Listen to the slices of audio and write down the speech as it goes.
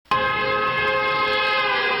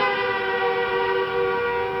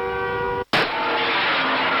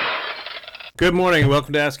Good morning and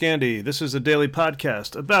welcome to Ask Andy. This is a daily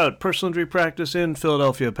podcast about personal injury practice in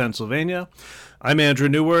Philadelphia, Pennsylvania. I'm Andrew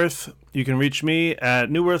Neuwirth. You can reach me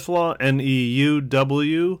at Neuwirth Law,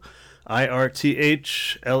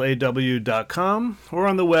 NEUWIRTHLAW.com, or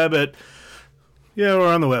on the web at,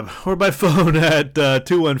 or by phone at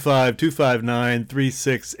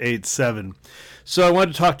 215-259-3687. So I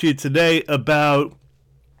wanted to talk to you today about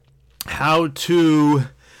how to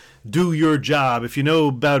do your job. If you know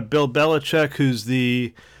about Bill Belichick, who's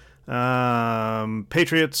the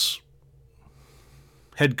Patriots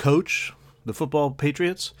head coach, the football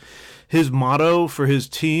Patriots, his motto for his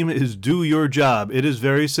team is do your job. It is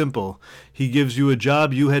very simple. He gives you a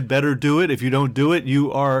job, you had better do it. If you don't do it,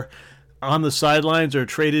 you are on the sidelines or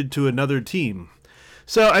traded to another team.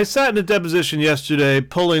 So I sat in a deposition yesterday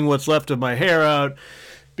pulling what's left of my hair out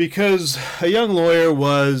because a young lawyer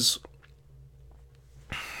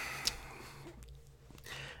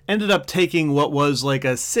ended up taking what was like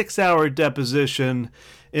a 6-hour deposition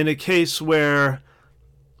in a case where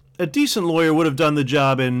a decent lawyer would have done the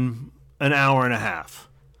job in an hour and a half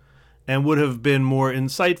and would have been more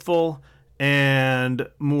insightful and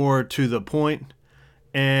more to the point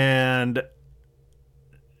and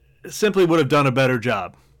simply would have done a better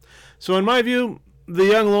job. So in my view, the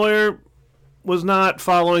young lawyer was not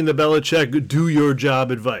following the Belichick do your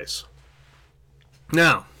job advice.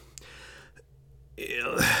 Now,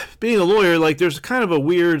 being a lawyer, there's kind of a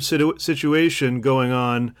weird situation going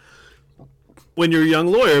on when you're a young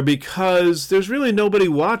lawyer because there's really nobody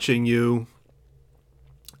watching you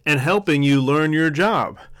and helping you learn your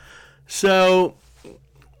job. So,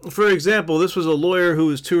 for example, this was a lawyer who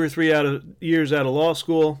was 2 or 3 years out of law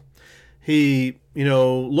school. He,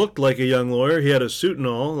 looked like a young lawyer. He had a suit and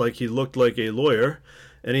all, like he looked like a lawyer,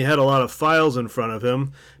 and he had a lot of files in front of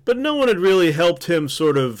him, but no one had really helped him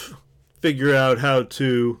sort of figure out how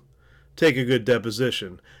to take a good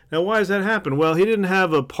deposition. Now, why does that happen? Well, he didn't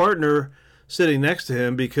have a partner sitting next to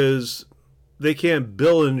him because they can't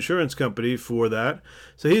bill an insurance company for that.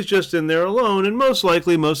 So he's just in there alone, and most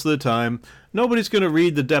likely, most of the time, nobody's going to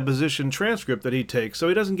read the deposition transcript that he takes, so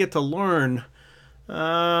he doesn't get to learn,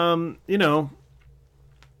 how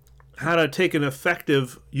to take an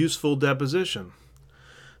effective, useful deposition.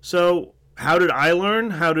 So how did I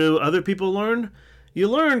learn? How do other people learn? You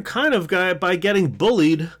learn kind of by getting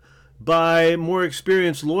bullied by more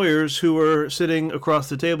experienced lawyers who are sitting across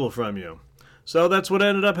the table from you. So that's what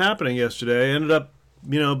ended up happening yesterday. I ended up,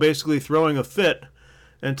 basically throwing a fit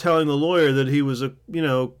and telling the lawyer that he was a,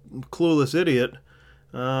 clueless idiot,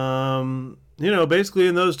 basically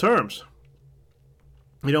in those terms.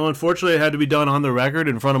 Unfortunately, it had to be done on the record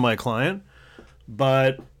in front of my client,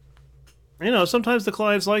 but sometimes the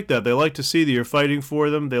clients like that. They like to see that you're fighting for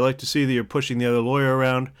them. They like to see that you're pushing the other lawyer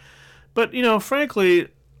around. But, frankly,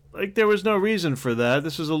 there was no reason for that.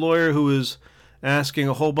 This is a lawyer who was asking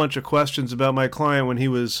a whole bunch of questions about my client when he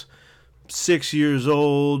was 6 years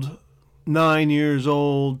old, 9 years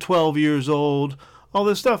old, 12 years old, all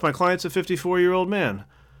this stuff. My client's a 54-year-old man.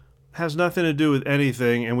 Has nothing to do with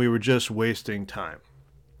anything, and we were just wasting time.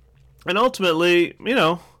 And ultimately,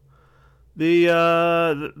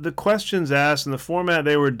 the questions asked and the format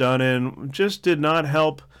they were done in just did not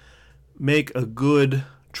help make a good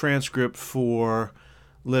transcript for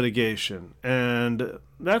litigation. And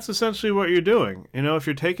that's essentially what you're doing. If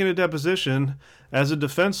you're taking a deposition as a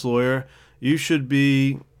defense lawyer, you should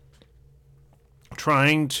be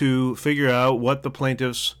trying to figure out what the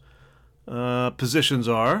plaintiff's positions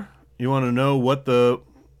are. You want to know what the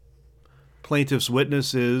plaintiff's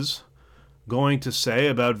witness is going to say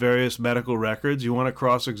about various medical records. You want to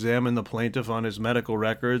cross-examine the plaintiff on his medical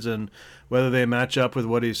records and whether they match up with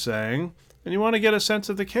what he's saying. And you want to get a sense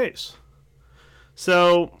of the case.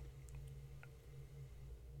 So,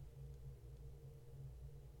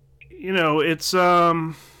 it's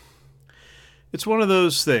one of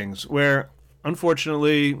those things where,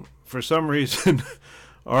 unfortunately, for some reason,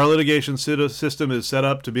 our litigation system is set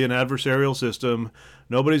up to be an adversarial system.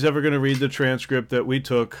 Nobody's ever going to read the transcript that we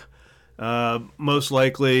took. Most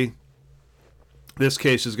likely, this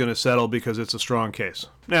case is going to settle because it's a strong case.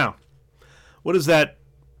 Now, what does that,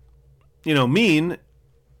 mean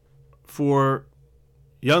for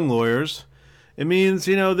young lawyers? It means,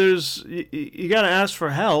 you got to ask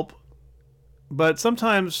for help, but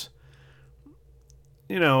sometimes,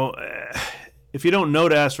 if you don't know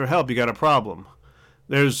to ask for help, you got a problem.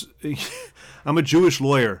 I'm a Jewish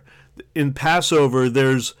lawyer. In Passover,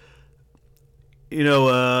 there's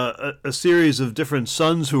a series of different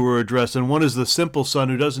sons who were addressed, and one is the simple son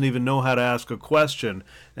who doesn't even know how to ask a question,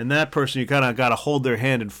 and that person you kind of got to hold their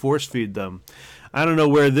hand and force feed them. I don't know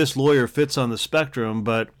where this lawyer fits on the spectrum,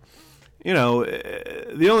 but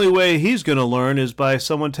the only way he's going to learn is by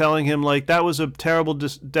someone telling him, like, that was a terrible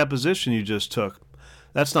deposition you just took.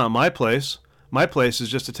 That's not my place. My place is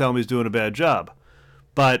just to tell him he's doing a bad job.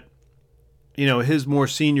 But, his more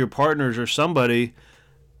senior partners or somebody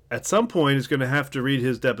at some point is going to have to read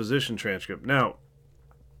his deposition transcript. Now,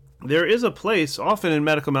 there is a place, often in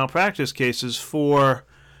medical malpractice cases, for,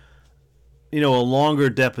 a longer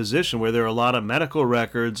deposition where there are a lot of medical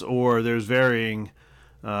records or there's varying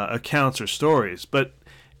accounts or stories. But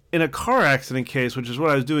in a car accident case, which is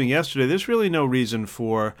what I was doing yesterday, there's really no reason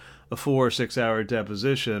for a 4 or 6 hour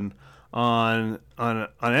deposition on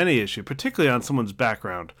any issue, particularly on someone's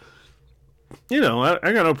background. I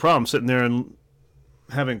got no problem sitting there and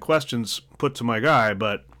having questions put to my guy,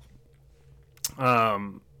 but at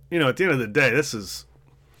the end of the day, this is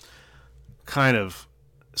kind of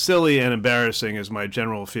silly and embarrassing is my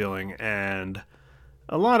general feeling. And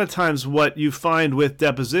a lot of times what you find with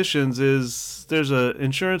depositions is there's an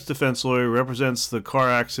insurance defense lawyer who represents the car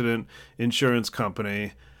accident insurance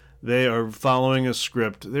company. They are following a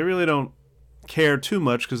script. They really don't care too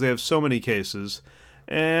much because they have so many cases.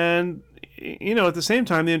 And, at the same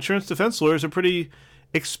time, the insurance defense lawyers are pretty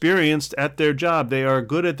experienced at their job. They are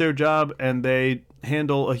good at their job, and they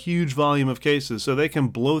handle a huge volume of cases. So they can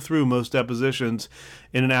blow through most depositions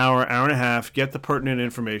in an hour, hour and a half, get the pertinent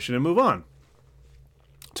information, and move on.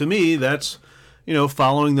 To me, that's,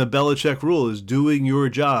 following the Belichick rule is doing your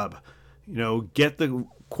job. Get the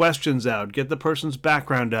questions out, get the person's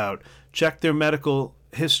background out, check their medical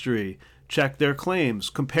history, check their claims,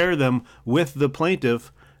 compare them with the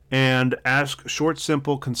plaintiff, and ask short,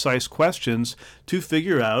 simple, concise questions to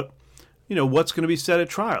figure out, what's going to be said at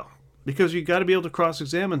trial. Because you got to be able to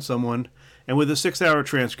cross-examine someone, and with a 6 hour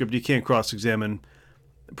transcript, you can't cross-examine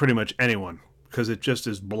pretty much anyone because it just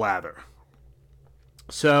is blather.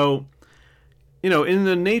 So, in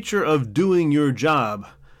the nature of doing your job,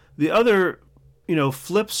 the other,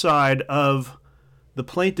 flip side of the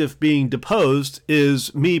plaintiff being deposed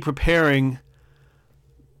is me preparing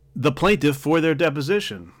the plaintiff for their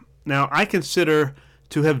deposition. Now, I consider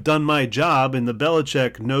to have done my job in the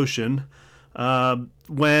Belichick notion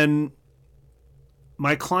when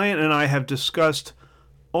my client and I have discussed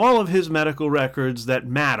all of his medical records that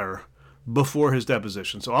matter before his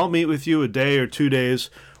deposition. So I'll meet with you a day or 2 days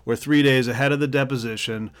or 3 days ahead of the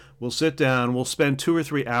deposition. We'll sit down. We'll spend 2 or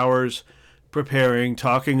 3 hours preparing,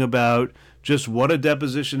 talking about just what a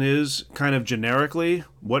deposition is, kind of generically,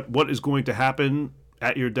 what is going to happen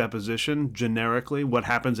at your deposition, generically, what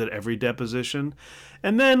happens at every deposition.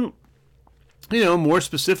 And then, more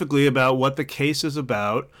specifically about what the case is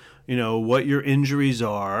about, what your injuries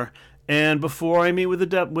are. And before I meet with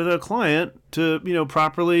a client to,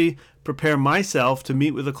 properly prepare myself to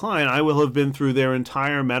meet with a client, I will have been through their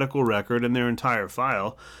entire medical record and their entire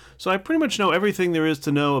file. So I pretty much know everything there is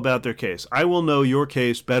to know about their case. I will know your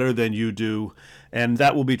case better than you do, and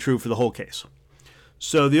that will be true for the whole case.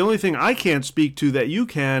 So the only thing I can't speak to that you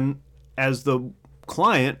can as the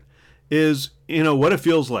client is, what it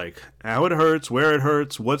feels like, how it hurts, where it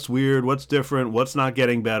hurts, what's weird, what's different, what's not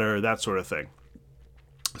getting better, that sort of thing.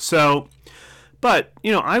 So, but,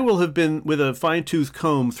 I will have been with a fine-tooth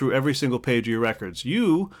comb through every single page of your records.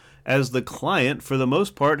 You, as the client, for the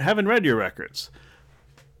most part, haven't read your records.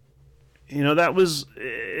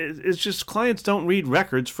 It's just clients don't read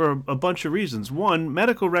records for a bunch of reasons. One,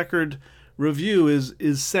 medical record review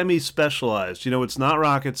is semi-specialized. It's not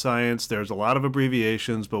rocket science. There's a lot of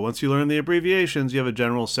abbreviations, but once you learn the abbreviations, you have a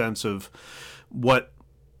general sense of what,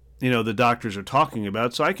 the doctors are talking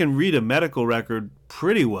about. So I can read a medical record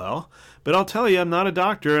pretty well, but I'll tell you, I'm not a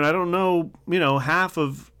doctor, and I don't know, half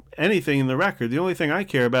of anything in the record. The only thing I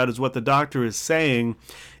care about is what the doctor is saying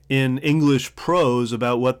in English prose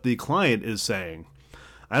about what the client is saying.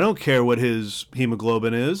 I don't care what his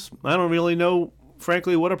hemoglobin is. I don't really know,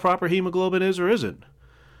 frankly, what a proper hemoglobin is or isn't.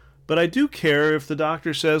 But I do care if the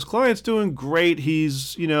doctor says, client's doing great,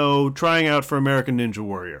 he's, trying out for American Ninja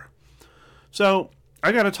Warrior. So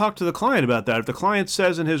I got to talk to the client about that. If the client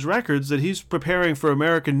says in his records that he's preparing for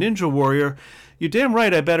American Ninja Warrior, you're damn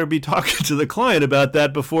right I better be talking to the client about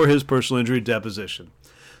that before his personal injury deposition.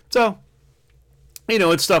 So,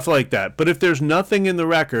 it's stuff like that. But if there's nothing in the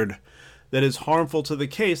record that is harmful to the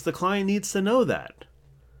case, the client needs to know that.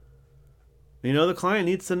 The client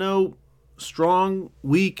needs to know strong,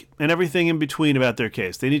 weak, and everything in between about their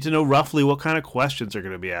case. They need to know roughly what kind of questions are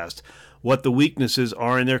going to be asked, what the weaknesses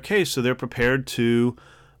are in their case, so they're prepared to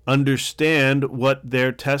understand what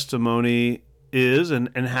their testimony is and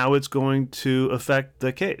how it's going to affect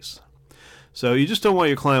the case. So you just don't want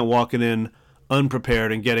your client walking in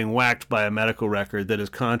unprepared and getting whacked by a medical record that is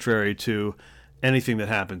contrary to anything that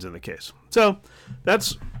happens in the case. So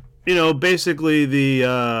that's, basically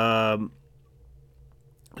the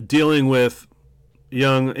dealing with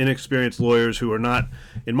young, inexperienced lawyers who are not,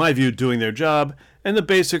 in my view, doing their job, and the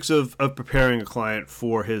basics of preparing a client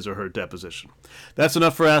for his or her deposition. That's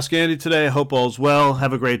enough for Ask Andy today. I hope all's well.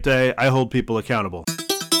 Have a great day. I hold people accountable.